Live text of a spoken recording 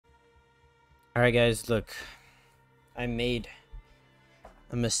Alright guys, look. I made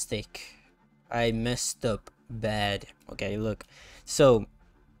a mistake. I messed up bad. Okay, look. So,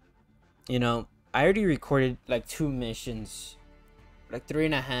 I already recorded like 2 missions. Like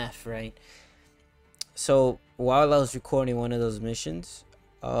 3.5, right? So, while I was recording one of those missions,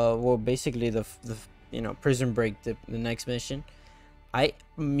 well, basically the prison break, the next mission, I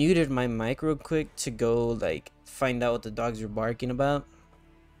muted my mic real quick to go like find out what the dogs were barking about.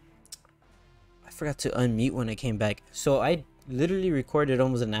 I forgot to unmute when I came back, so I literally recorded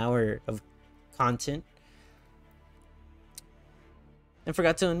almost an hour of content and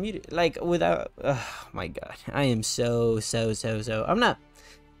forgot to unmute it, like without. Oh my god, I am so I'm not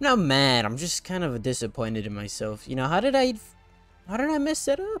mad. I'm just kind of disappointed in myself. How did I mess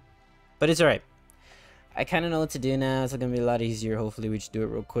that up? But it's all right. I kind of know what to do now. It's gonna be a lot easier. Hopefully we just do it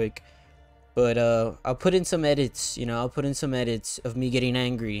real quick. But I'll put in some edits. I'll put in some edits of me getting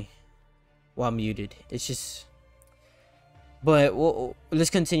angry while muted. It's just. But let's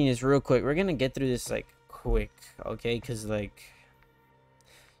continue this real quick. We're gonna get through this like quick, okay? Cause like,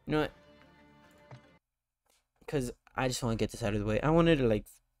 you know what? Cause I just want to get this out of the way. I wanted to like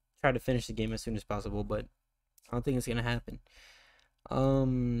try to finish the game as soon as possible, but I don't think it's gonna happen.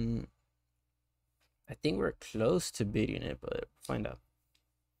 I think we're close to beating it, but find out.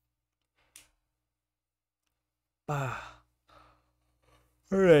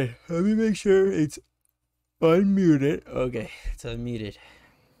 Alright, let me make sure it's unmuted. Okay, it's unmuted.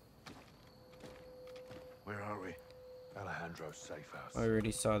 Where are we? Alejandro's safe house. I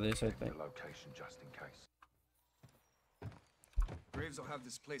already saw this, I think. The location just in case. Graves will have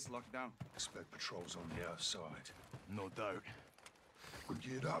this place locked down. Expect patrols on the outside. No doubt. We're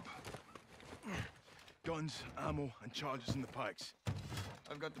geared up. Guns, ammo, and charges in the pikes.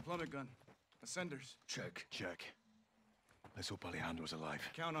 I've got the plummet gun. Ascenders. Check. Let's hope Alejandro's alive.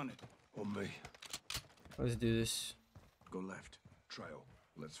 Count on it. On me. Let's do this. Go left. Trail.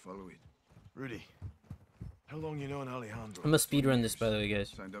 Let's follow it. Rudy, how long you known Alejandro? I'm gonna speedrun this, by the way, guys.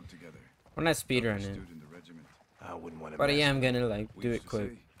 Signed up together. We're not speedrunning, Stood in the regiment. I wouldn't want to. but yeah, I'm gonna like We do used it to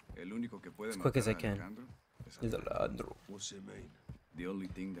quick, say, El único que puede as quick as I matar a can. Alejandro es Is Alejandro. Alejandro. What's it mean? The only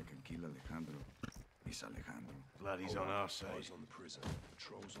thing that can kill Alejandro is Alejandro. Glad he's on our side. Eyes on the prison.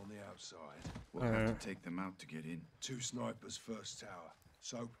 Patrols on the outside. We'll have to take them out to get in. 2 snipers first tower.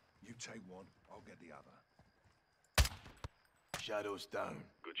 So, you take one, I'll get the other. Shadows down.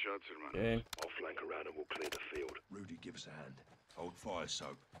 Good shots, hermano. Okay. I'll flank around and we'll clear the field. Rudy, give us a hand. Hold fire,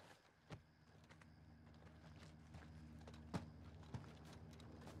 Soap.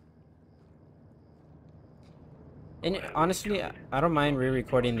 And honestly, I don't mind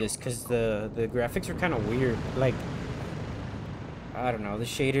re-recording this because the graphics are kind of weird. Like, I don't know, the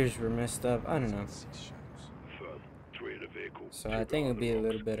shaders were messed up. I don't know. Firm. 3 in the vehicle. So I think it'll be a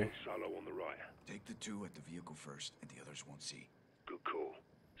little better. Solo on the right. Take the 2 at the vehicle first, and the others won't see. Good call.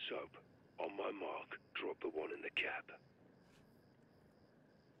 Soap. On my mark, drop the 1 in the cab.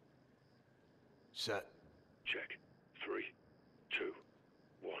 Set. Check. 3, 2,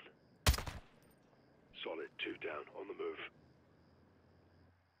 1. Solid. 2 down. On the move.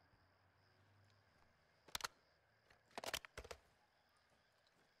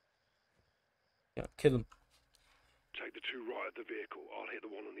 Yeah, kill him. Take the 2 right at the vehicle. I'll hit the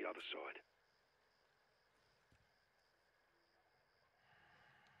 1 on the other side.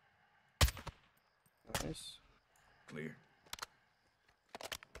 Nice. Clear.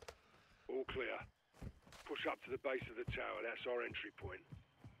 All clear. Push up to the base of the tower. That's our entry point.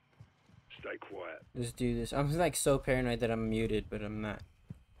 Stay quiet. Let's do this. I'm like so paranoid that I'm muted, but I'm not.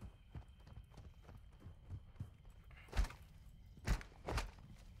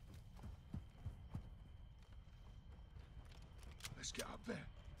 Let's get up there.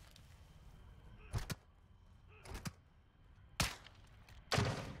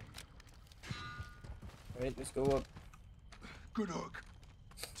 Alright, let's go up. Good hook.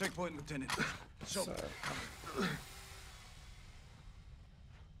 Take point, Lieutenant. Soap. Sorry.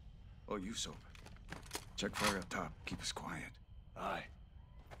 Oh, you, Soap. Check fire up top. Keep us quiet. Aye.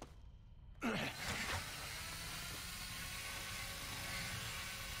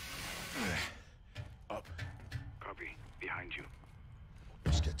 Up. Copy. Behind you.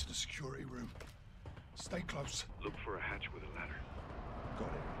 Let's get to the security room. Stay close. Look for a hatch with a ladder. Got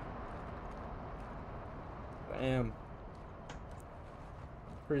it. Bam.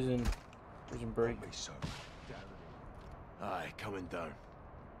 Prison break. On me, Soap. Down. Aye, coming down.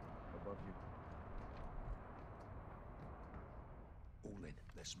 Above you. All in.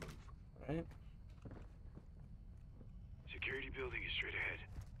 Let's move. Alright. Security building is straight ahead.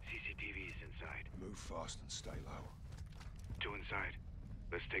 CCTV is inside. Move fast and stay low. 2 inside.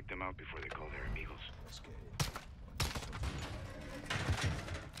 Let's take them out before they call their amigos. Let's get it.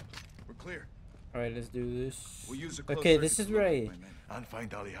 We're clear. Alright, let's do this. We'll use a close Okay, circuit this is to locate right. my men. And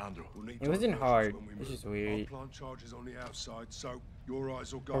find Alejandro. We'll need It wasn't diversions hard. when we It's just move. weird. I'll plant charges on the outside, so your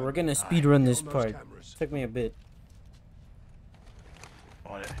eyes will go. Oh, we're gonna speedrun this on those part. cameras. Took me a bit.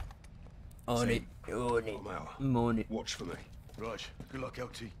 On it. On Same. it. On it. I'm out. I'm on it. Watch for me. Raj, good luck,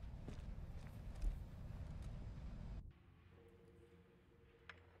 LT.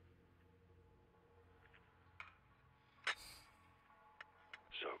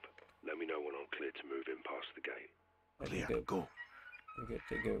 Soap, let me know when I'm clear to move in past the gate. Clear, Good. go. Good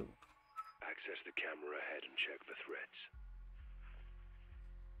to go. Access the camera ahead and check for threats.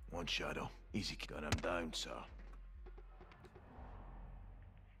 One shadow. Easy. Got him down, sir.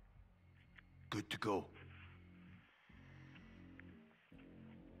 Good to go.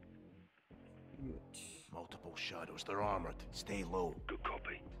 Multiple shadows. They're armored. Stay low. Good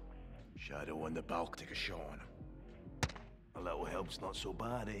copy. Shadow on the bulk. Take a shot on him. A little help's not so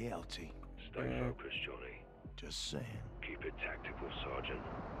bad, eh, LT? Stay focused, Johnny. Just saying. Keep it tactical, Sergeant.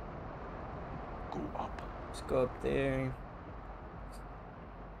 Go up. Let's go up there.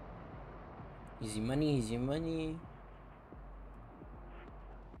 Easy money, easy money.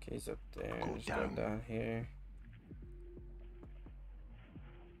 Okay, he's up there. Go Let's down. go down here.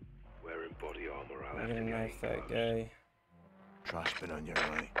 Wearing body armor, I'll I'm have gonna to get knife in that close. guy. Trash bin on your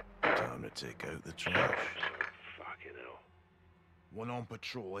right. Time to take out the trash. So fucking hell. One on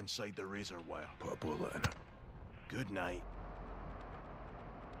patrol inside the razor wire. Put a bullet in it. Good night.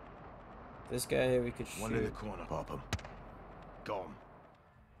 This guy we could shoot. One in the corner. Pop him. Gone.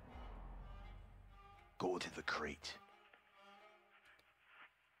 Go to the crate.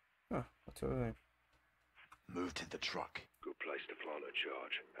 Oh, what's over there? Move to the truck. Good place to plant a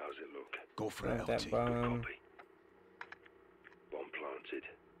charge. How's it look? Go for Plant it, that LT. bomb. Copy. Bomb planted.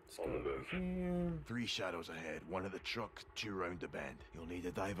 Let's On go the over move. here. 3 shadows ahead. One at the truck, 2 round the bend. You'll need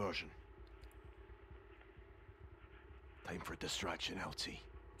a diversion. Time for distraction, LT.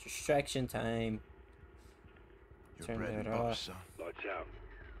 Distraction time. Your Turn bread and that butter, off. son. Lights out.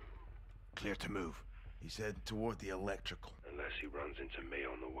 Clear to move. He's heading toward the electrical. Unless he runs into me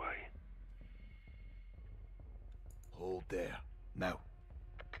on the way. Hold there. Now.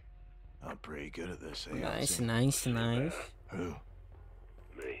 I'm pretty good at this, eh? Nice, LT? nice, nice. Who?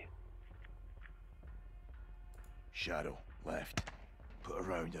 Me. Shadow. Left. Put a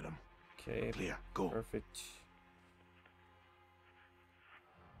round at him. Okay, Clear. Go. perfect.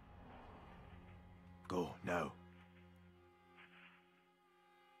 Go. Now.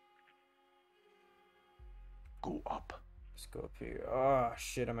 Go up. Let's go up here. Oh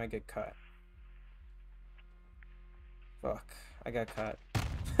shit, I might get caught. Fuck, I got caught.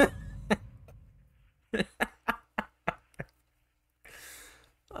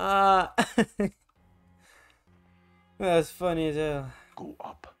 Ah, that's funny as hell. Go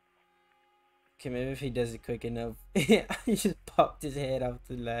up. Okay, maybe if he does it quick enough. He just popped his head off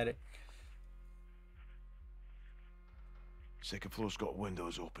the ladder. Second floor's got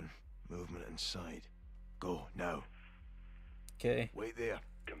windows open. Movement inside. Go. Now. Okay. Wait there.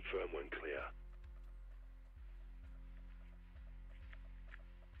 Confirm when clear.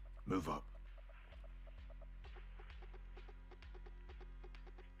 Move up.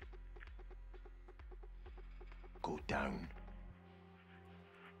 Go down.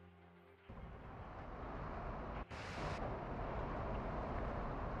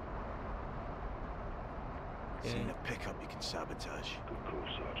 Seen a pickup you can sabotage. Good call,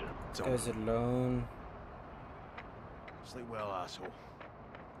 Sergeant. It's Guy's on. alone. Sleep well, asshole.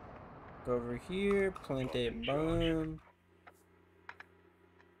 Go over here, plant a Dropping charge. bomb.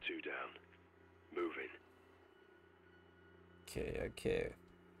 2 down. Moving. Okay, okay.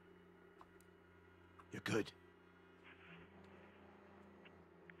 You're good.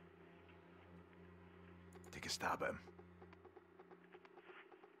 Take a stab at him.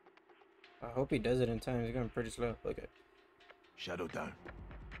 I hope he does it in time. He's going pretty slow. Okay. Shadow down.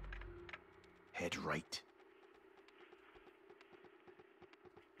 Head right.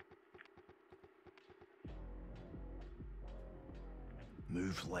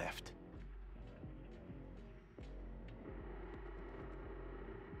 Move left.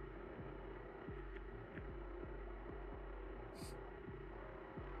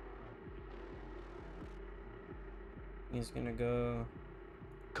 He's gonna go.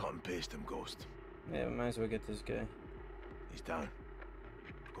 Cut and paste him, Ghost. Yeah, might as well get this guy. He's down.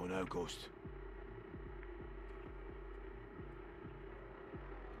 Go now, Ghost.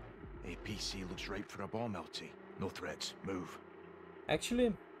 APC looks ripe for a bomb, LT. No threats. Move.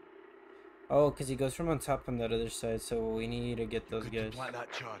 Actually, Oh, because he goes from on top on that other side, so we need to get those guys. Plant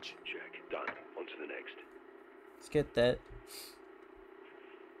that charge. Check. Done. On to the next. Let's get that.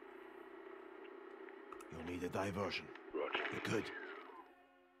 You'll need a diversion. Roger. You're good.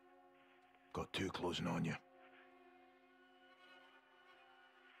 Got two closing on you.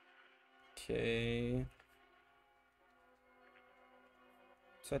 Okay.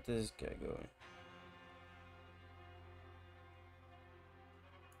 Let's let this guy go.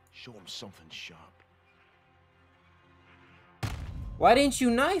 Show him something sharp. Why didn't you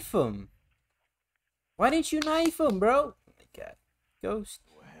knife him? Why didn't you knife him, bro? Oh my god. Ghost.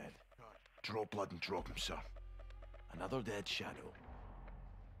 Go ahead. Draw blood and drop him, sir. Another dead shadow.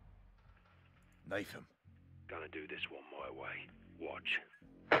 Knife him. Gonna do this one my way. Watch.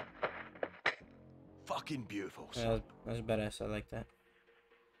 Fucking beautiful, Yeah, sir. that's badass. I like that.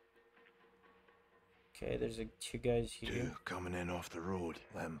 Okay, there's two guys here. Two coming in off the road.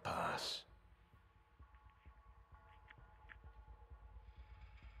 Let him pass.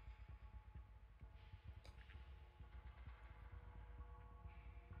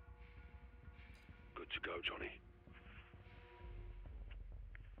 Good to go, Johnny.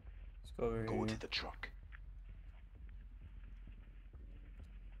 Let's go over Go here. to the truck.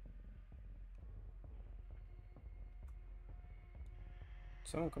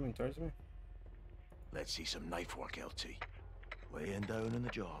 Someone coming towards me? Let's see some knife work, LT. Laying down on the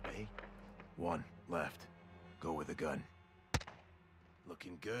job, eh? One left. Go with the gun.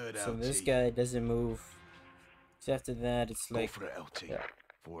 Looking good, So LT. this guy doesn't move. So after that, it's Go like... for it, LT. Yeah.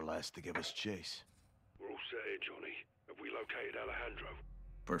 Four less to give us chase. We're all set here, Johnny. Have we located Alejandro?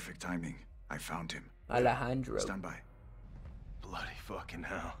 Perfect timing. I found him. Alejandro. Stand by. Bloody fucking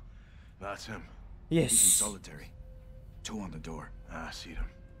hell. That's him. He's in Yes. solitary. Two on the door. Ah, I see him.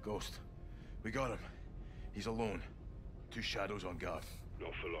 Ghost. We got him. He's alone. Two shadows on guard.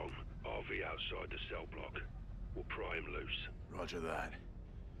 Not for long. RV outside the cell block. We'll pry him loose. Roger that.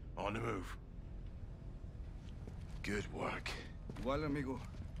 On the move. Good work. Igual, amigo.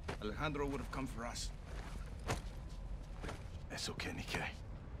 Alejandro would have come for us. Eso que ni que.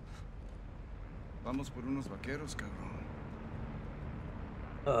 Vamos por unos vaqueros, cabrón.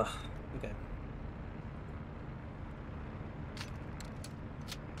 Ugh. Okay.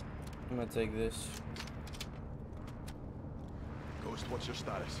 I'm gonna take this. Ghost, what's your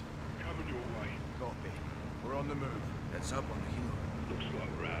status? Coming your way. Copy. We're on the move. Heads up on the hill. Looks like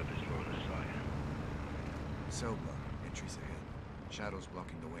we're out of this line of sight. Cell block. Entries ahead. Shadows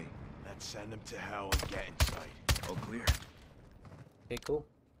blocking the way. Let's send them to hell and get inside. All clear. Okay, cool.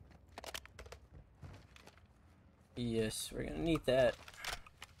 Yes, we're gonna need that.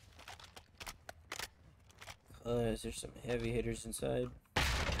 Cause there's some heavy hitters inside.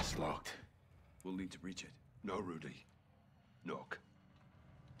 It's locked. We'll need to breach it. No, Rudy. Knock.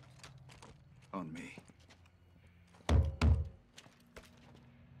 On me.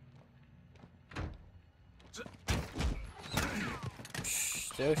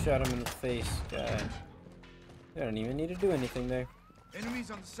 Still shot him in the face, God. I don't even need to do anything there.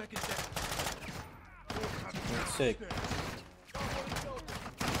 Enemies on the second deck. That's sick.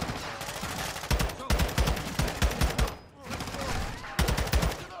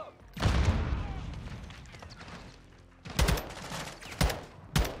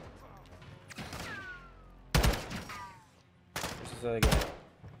 This is all I got.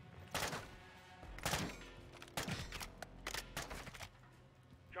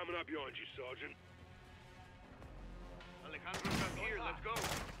 Coming up behind you, Sergeant. Alejandro's up here, let's go.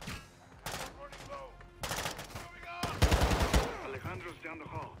 Alejandro's down the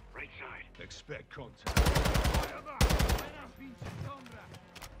hall, right side. Expect contact.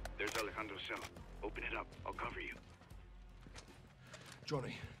 There's Alejandro's cell. Open it up, I'll cover you.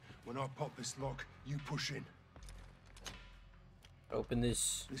 Johnny, when I pop this lock, you push in. Open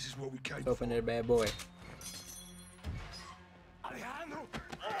this. This is what we came Open for. that bad boy. Alejandro!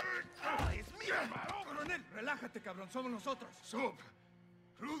 ¡Es mío, hermano! Coronel, relájate, cabrón. Somos nosotros. Sup?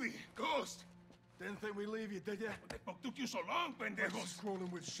 Rudy, Ghost. Didn't think we'd leave you, did you? What took you so long, pendejos? Crawling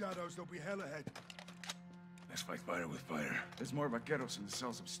with shadows, there'll be hell ahead. Let's fight fire with fire. There's more vaqueros in the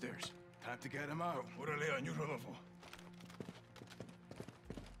cells upstairs. Time to get him out. Órale, año Rodolfo.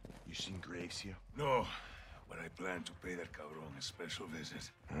 You seen Graves here? No, but I plan to pay that cabron a special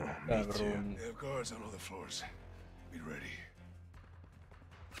visit. Me too. Cabrón. They have guards on all the floors. Be ready.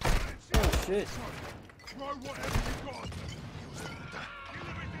 Oh shit. Throw whatever you got. Kill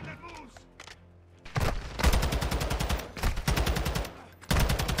everything that moves.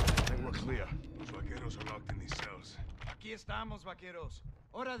 I think we're clear. Los vaqueros are locked in these cells. Aquí estamos, vaqueros.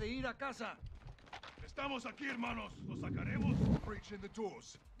 Hora de ir a casa. Estamos aquí, hermanos. Los sacaremos. breaching the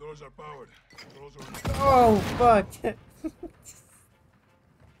doors. Doors are powered. Doors are... Oh, fuck.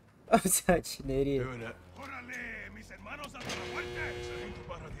 I'm such an idiot. Doing it. ¡Órale! ¡Mis hermanos a la muerte! Sargento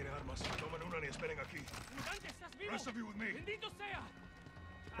Parra tiene armas. Tomen una y esperen aquí. Rest of you with me.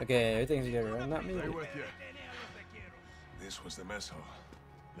 Okay, everything's good, right? Not me. Stay with you. This was the mess hall.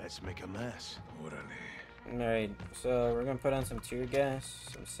 Let's make a mess. Órale. Alright, so we're gonna put on some tear gas,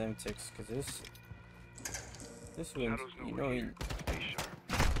 some Semtex, cause this one's, you know, Stay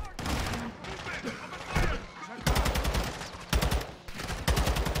sharp.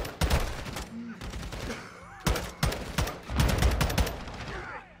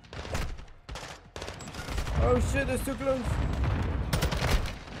 oh shit, that's too close.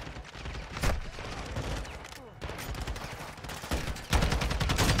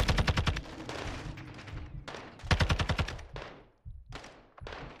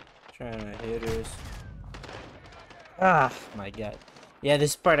 Trying to hit us. Ah, my god. Yeah,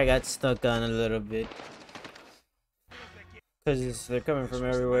 this part I got stuck on a little bit. Because they're coming from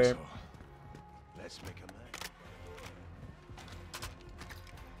everywhere. Let's make a mess.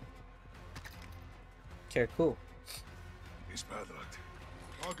 Okay, cool. It's padlocked.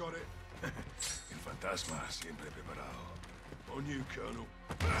 I got it. El fantasma siempre preparado. On you, Colonel.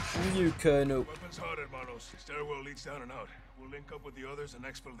 You Colonel. Weapons hard, hermanos. Stairwell leads down and out. We'll link up with the others and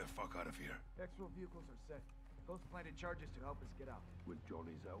exfil the fuck out of here. Exfil vehicles are set. Ghost planted charges to help us get out. With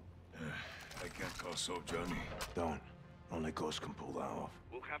Johnny's out. I can't call soap, Johnny. Don't. Only Ghost can pull that off.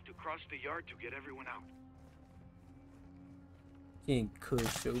 We'll have to cross the yard to get everyone out. King Kush,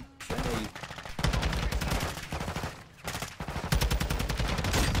 so Johnny.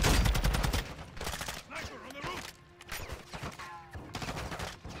 Sniper on the roof!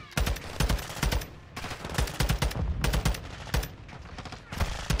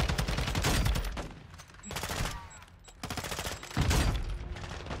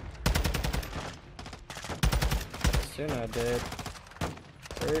 They're not dead.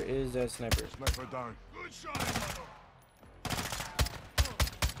 Where is that sniper? Sniper down. Good shot, hermano.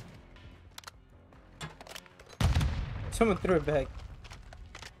 Someone threw it back.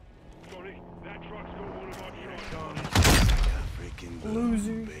 Johnny, that truck's got one of our shots. Freaking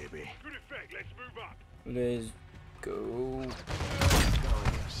Loser. baby. Good effect, let's move up. Let's go. Go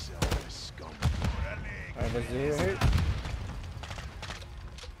yourself, you scum. Alright, let's do it.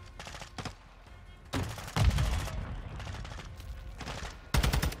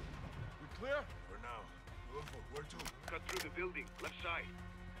 We clear? For now. Rodolfo, where to? Cut through the building, left side.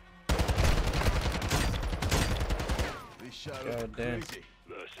 These shadows God are damn. crazy.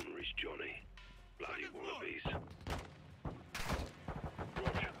 Mercenaries, Johnny. Bloody wannabes.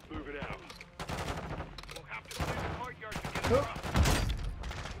 Roger, move it out. We'll have to clear the courtyard to get Oh. across.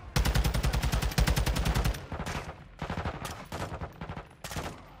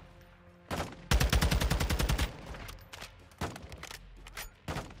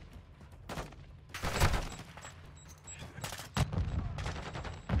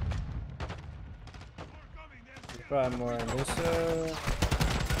 Probably more on this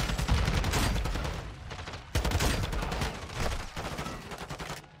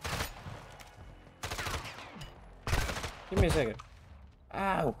Give me a second.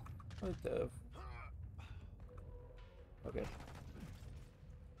 Ow! What the okay.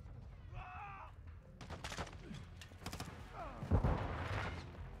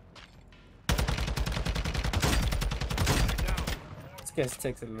 This guy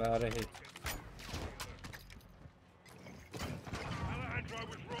takes a lot of hits. Alejandro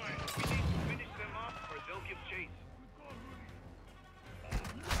was right. We need to finish them off or they'll give chase.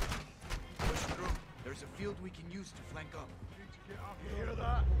 Push through. There's a field we can use to flank up. You hear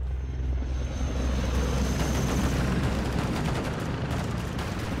that?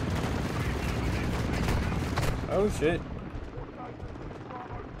 Oh shit.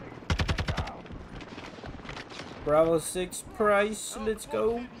 Bravo 6 price, let's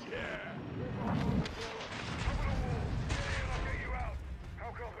go.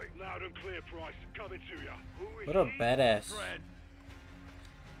 How copy? Loud and clear, Price. Coming to you. Who is What a he? badass. Friend.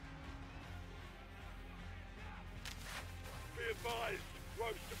 Be advised.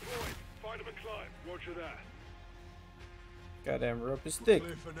 Ropes deployed. Find them and climb. Roger that. Goddamn rope is We're thick.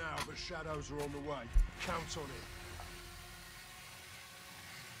 clear for now, but shadows are on the way. Count on it.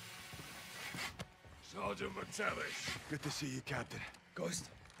 Sergeant Metellus. Good to see you, Captain. Ghost.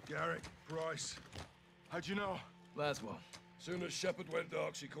 Garrick. Price. How'd you know? Laswell. Soon as Shepard went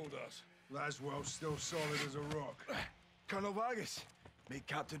dark, she called us. Laswell's still solid as a rock. Colonel Vargas. Meet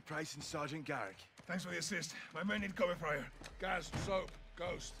Captain Price and Sergeant Garrick. Thanks for the assist. My men need cover fire. Gas, soap,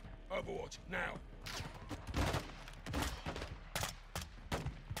 Ghost. Overwatch, now.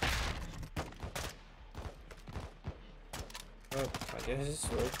 Oh, I guess it's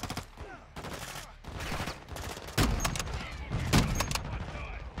sword.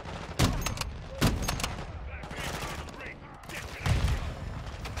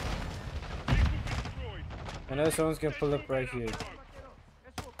 I know someone's gonna pull up right here.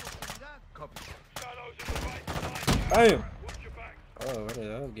 Bam! Oh, what are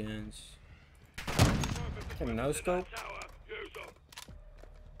those guns? Got a no scope?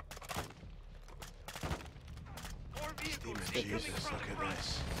 Demon Jesus, look at this.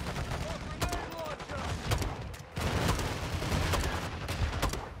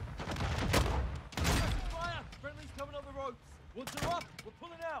 Friendly's coming on the ropes. Once they're up, we're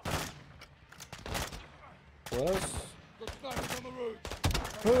pulling out. What else? The snipers on the roof.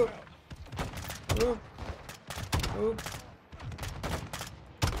 Oop. Oop. Oop.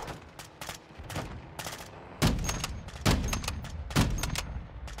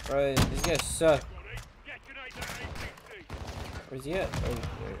 Right, these guys suck. Where's he at? Oh,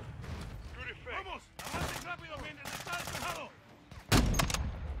 there. Vamos, avancen rápido mientras está despejado.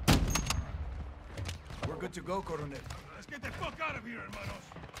 We're good to go, Coronel. Let's get the fuck out of here, hermanos.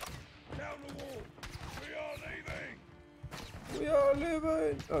 Down the wall. We are leaving. We are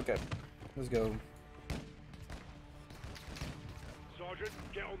leaving. Okay, let's go. Sergeant,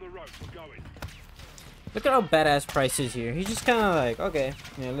 get on the rope. We're going. Look at how badass Price is here. He's just kind of like, okay,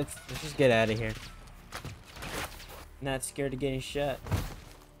 yeah, let's just get out of here. Not scared of getting shot.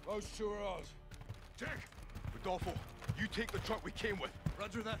 Those two are ours. Check. Rodolfo, you take the truck we came with.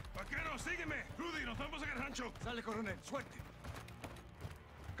 Roger that. Vaquero, sígueme. Rudy, nos vamos a el rancho. Sale, Coronel. Suerte.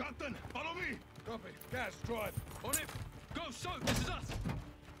 Captain, follow me. Copy. Gas, drive. On it. Go, so, this is us.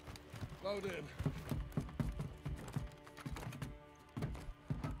 Load in.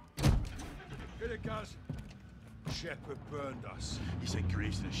 Hit it, guys. Shepard burned us. He sent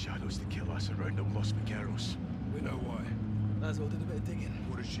Graves to the shadows to kill us around the Los Vaqueros. We know why. Might as well did a bit of digging.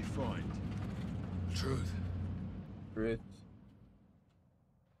 What did she find? Truth. Truth.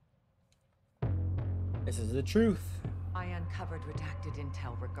 This is the truth. I uncovered redacted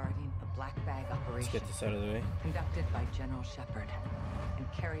intel regarding a black bag Let's operation get this out of the way. conducted by General Shepard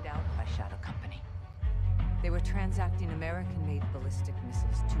and carried out by Shadow Company. They were transacting American-made ballistic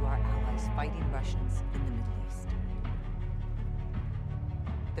missiles to our allies fighting Russians in the Middle East.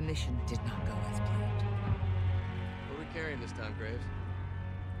 The mission did not go as planned. What are we carrying this time, Graves?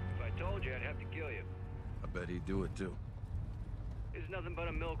 If I told you, I'd have to kill you. I bet he'd do it too. This is nothing but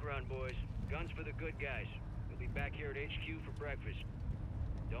a milk run, boys. Guns for the good guys. We'll be back here at HQ for breakfast.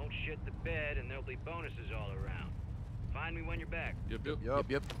 Don't shit the bed, and there'll be bonuses all around. Find me when you're back. Yep. Yup.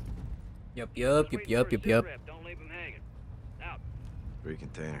 Just waiting for a sit rep. Don't leave him hanging. Out. 3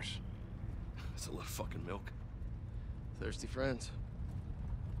 containers. That's a lot of fucking milk. Thirsty friends.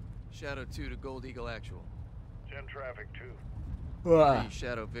 Shadow 2 to Gold Eagle Actual. 10 traffic, 2. 3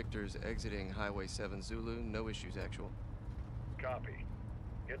 Shadow Victors exiting Highway 7 Zulu. No issues, Actual. Copy.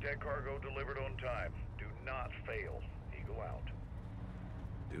 Get that cargo delivered on time. Do not fail. Eagle out.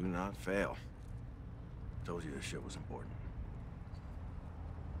 Do not fail. Told you this shit was important.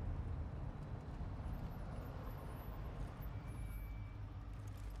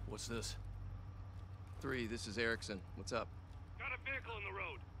 What's this? 3, this is Erickson. What's up? Got a vehicle in the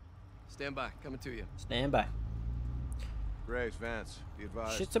road. Stand by. Coming to you. Stand by. Graves, Vance, be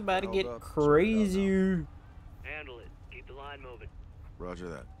advised. Shit's about to Held get up. crazier. Handle it. Keep the line moving. Roger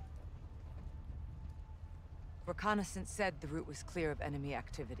that. Reconnaissance said the route was clear of enemy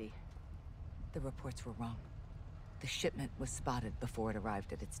activity. The reports were wrong. The shipment was spotted before it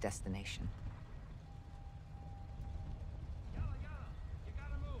arrived at its destination. You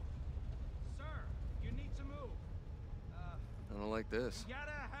gotta move. Sir, you need to move. I don't like this.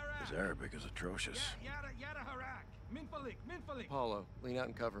 His Arabic is atrocious. Apollo, lean out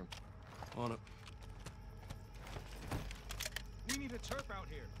and cover him. On it. We need a turf out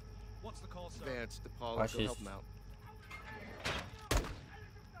here. What's the call, sir? Vance, Apollo, Watch go this. help him out.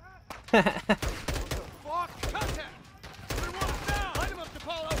 Fuck! Contact! Everyone's down! Light him up,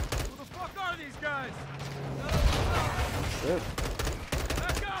 Apollo! Who the fuck are these guys? Shit.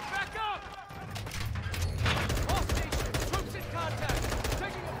 Back up! Back up! All stations, troops in contact!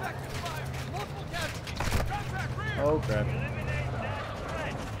 Taking effective fire! Multiple casualties! Contact rear! Oh crap. Eliminate that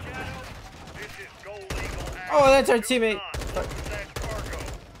threat, Shadow. This is Gold Eagle out. Oh, that's our Do teammate. not lose that cargo.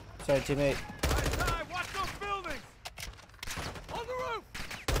 Sorry, teammate. Ty, watch those buildings! On the roof!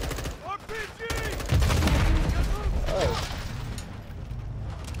 RPG! Oh.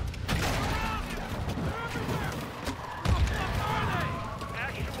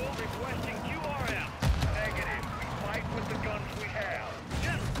 Actual requesting QRF. Negative. We fight with the guns we have.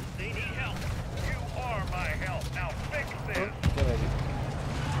 Yes, they need help. You are my help. Now fix this.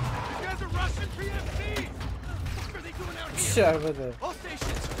 Russian PMCs! What are they doing out here? Shut up with it. All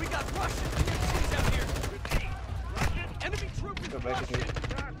stations, we got Russian PMCs out here. Repeat, Russian enemy troop is Go back to Russian.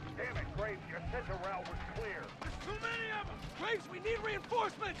 God damn it, Graves, you said the route was clear. There's too many of them. Graves, we need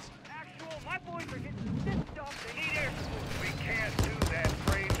reinforcements. Actual, my boys are getting stitched up. They need air support. We can't do that,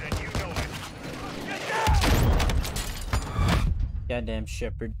 Graves, and you know it. Get down! Goddamn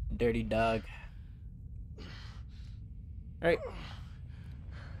Shepherd, dirty dog. All right.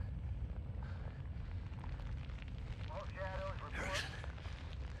 All Shadows report.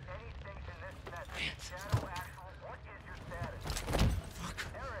 Any station this message. Shadow Actual, what is your status?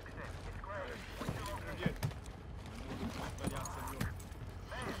 Erickson, it's Gray. What's your location?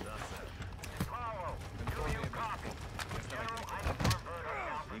 Apollo, do you copy? General, I need to revert on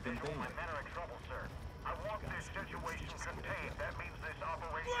now for visual. My men are in trouble, sir. I want this situation contained. That means this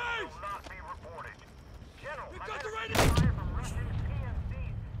operation will not be reported. General, We've my got the men are right under fire from Russian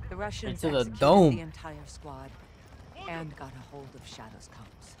PMCs. The Russians Into the executed dome. the entire squad and got a hold of Shadow's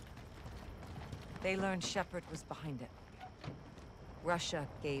comms. They learned Shepard was behind it. Russia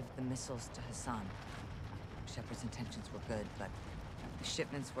gave the missiles to Hassan. Shepard's intentions were good, but the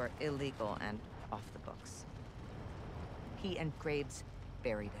shipments were illegal and off the books. He and Graves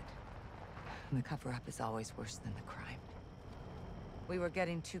buried it. And the cover-up is always worse than the crime. We were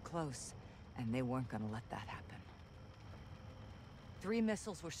getting too close, and they weren't gonna let that happen. 3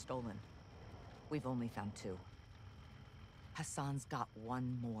 missiles were stolen. We've only found 2. Hassan's got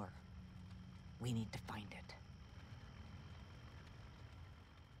 1 more. We need to find it.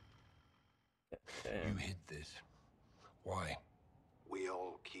 You hid this. Why? We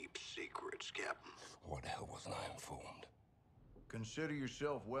all keep secrets, Captain. Why the hell wasn't I informed? Consider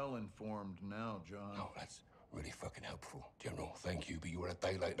yourself well informed now, John. Oh, that's really fucking helpful. General, thank you, but you were a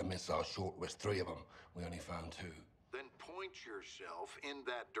day late. The missiles short was 3 of them. We only found 2. Then point yourself in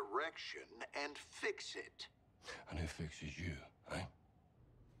that direction and fix it. And who fixes you, eh?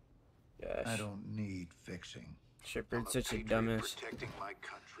 Gosh. I don't need fixing. Shepard's I'm such a patriot dumbass. protecting my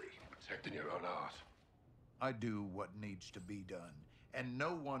country. Protecting your own art. I do what needs to be done, and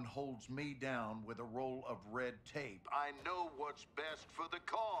no one holds me down with a roll of red tape. I know what's best for the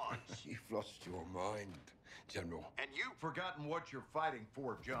cause. You've lost your mind, General. And you've forgotten what you're fighting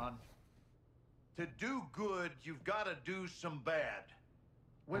for, John. To do good, you've got to do some bad.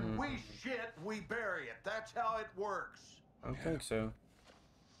 When we shit, we bury it. That's how it works. I don't think so.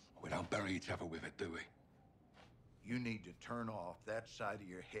 We don't bury each other with it, do we? You need to turn off that side of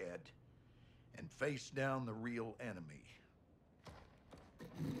your head and face down the real enemy.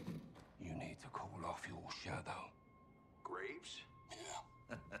 You need to call off your shadow. Graves?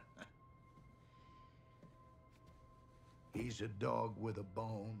 Yeah. He's a dog with a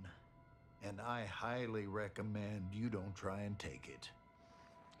bone, and I highly recommend you don't try and take it.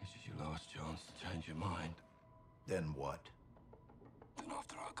 This is your last chance to change your mind. Then what? Then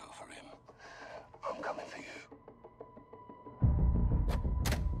after I go for him, I'm coming for you.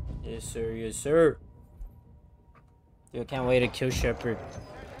 Yes, sir. Yes, sir. Dude, I can't wait to kill Shepard.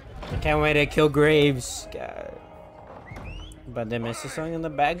 I can't wait to kill Graves. God. But they missed a song in the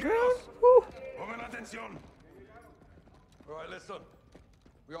background? Woo. Pongan atención. All right, listen.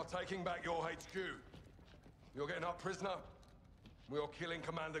 We are taking back your HQ. You're getting up prisoner. We are killing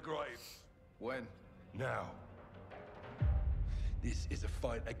Commander Graves. When? Now. This is a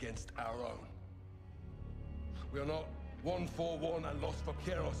fight against our own. We are not 1-4-1 and lost for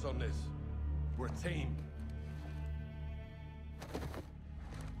Keros on this. We're a team.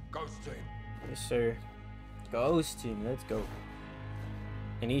 Ghost team. Yes, sir. Ghost team. Let's go.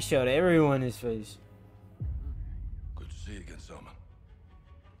 And he showed everyone his face. Good to see you again, Salman.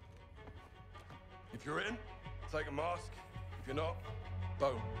 If you're in, take a mask. If you're not,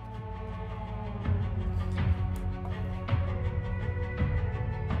 don't.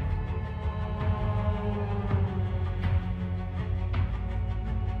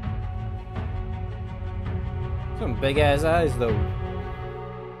 Some big ass eyes, though.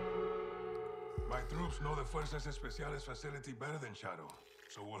 My troops know the Fuerzas Especiales facility better than Shadow,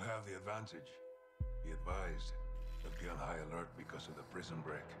 so we'll have the advantage. Be advised, they'll be on high alert because of the prison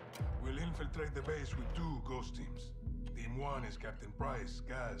break. We'll infiltrate the base with 2 ghost teams. Team 1 is Captain Price,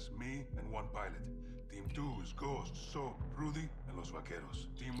 Gaz, me, and 1 pilot. Team 2 is Ghost, Soap, Rudy, and Los Vaqueros.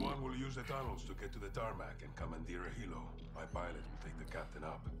 Team 1 will use the tunnels to get to the tarmac and commandeer a helo. My pilot will take the captain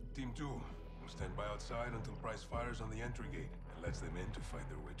up. Team 2 will stand by outside until Price fires on the entry gate and lets them in to find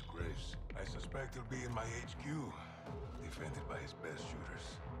their way to Graves. I suspect he'll be in my HQ, defended by his best shooters.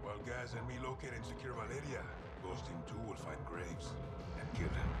 While Gaz and me locate and secure Valeria, Ghost Team 2 will find Graves and kill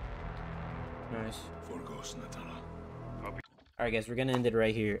him. Nice. 4 ghosts in the tunnel. Alright, guys, we're gonna end it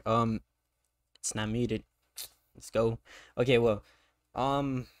right here. It's not muted. Let's go. Okay, well,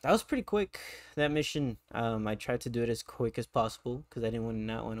 that was pretty quick, that mission. I tried to do it as quick as possible because I didn't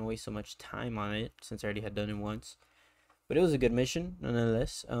want to waste so much time on it since I already had done it once. But it was a good mission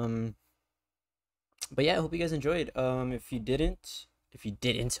nonetheless. But yeah, I hope you guys enjoyed. If you didn't,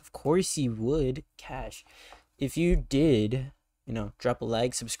 of course you would, cash. If you did, you know, drop a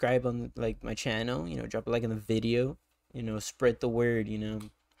like, subscribe on like my channel, you know, drop a like on the video, you know, spread the word, you know.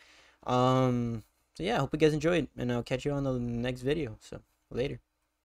 So yeah, I hope you guys enjoyed, and I'll catch you on the next video. So later.